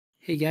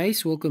Hey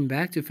guys, welcome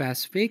back to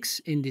Fast Fix.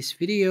 In this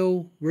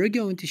video, we're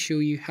going to show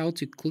you how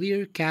to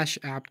clear Cash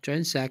App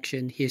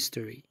transaction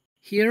history.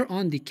 Here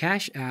on the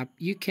Cash App,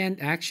 you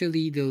can't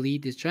actually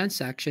delete the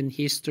transaction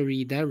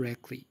history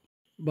directly,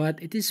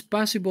 but it is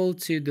possible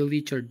to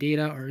delete your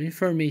data or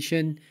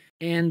information,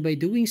 and by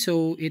doing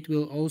so, it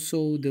will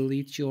also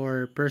delete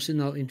your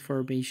personal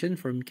information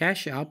from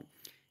Cash App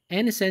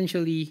and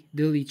essentially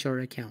delete your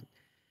account.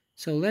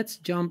 So let's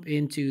jump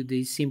into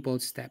the simple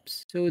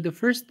steps. So the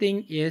first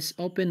thing is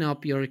open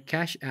up your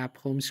Cash App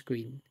home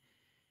screen.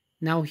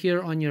 Now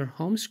here on your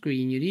home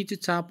screen, you need to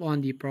tap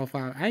on the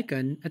profile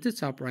icon at the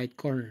top right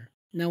corner.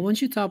 Now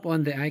once you tap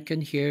on the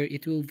icon here,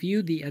 it will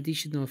view the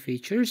additional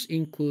features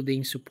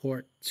including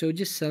support. So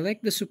just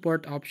select the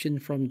support option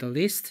from the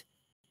list,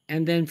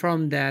 and then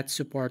from that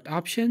support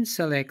option,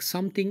 select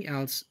something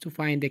else to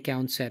find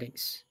account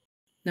settings.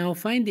 Now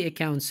find the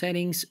account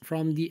settings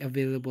from the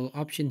available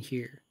option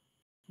here.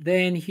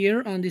 Then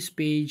here on this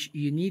page,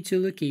 you need to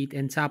locate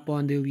and tap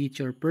on delete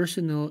your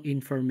personal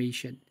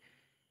information.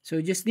 So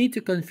you just need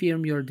to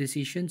confirm your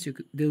decision to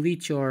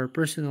delete your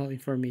personal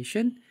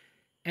information,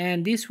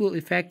 and this will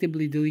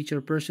effectively delete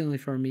your personal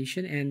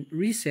information and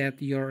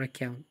reset your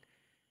account.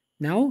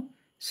 Now,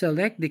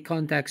 select the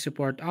contact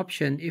support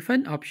option if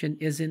an option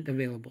isn't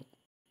available.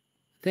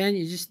 Then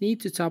you just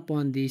need to tap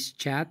on this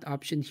chat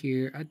option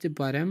here at the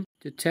bottom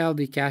to tell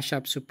the Cash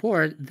App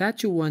support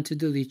that you want to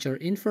delete your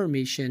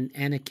information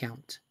and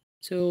account.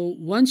 So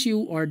once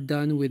you are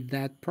done with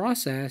that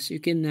process, you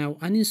can now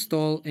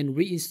uninstall and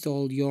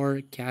reinstall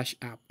your Cash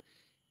App.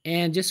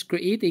 And just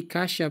create a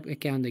Cash App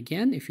account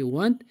again if you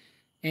want,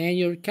 and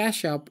your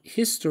Cash App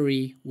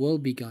history will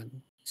be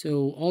gone.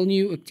 So all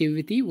new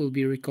activity will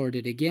be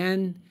recorded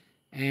again,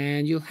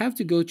 and you'll have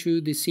to go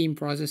through the same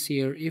process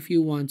here if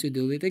you want to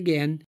delete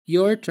again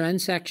your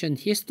transaction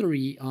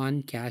history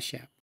on Cash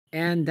App.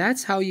 And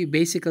that's how you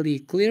basically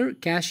clear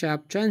Cash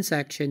App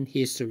transaction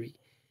history.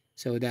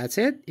 So that's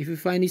it. If you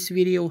find this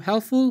video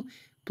helpful,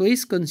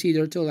 please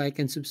consider to like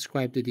and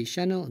subscribe to this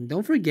channel, and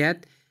don't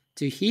forget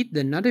to hit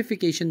the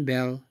notification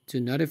bell to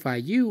notify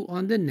you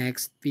on the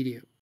next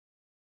video.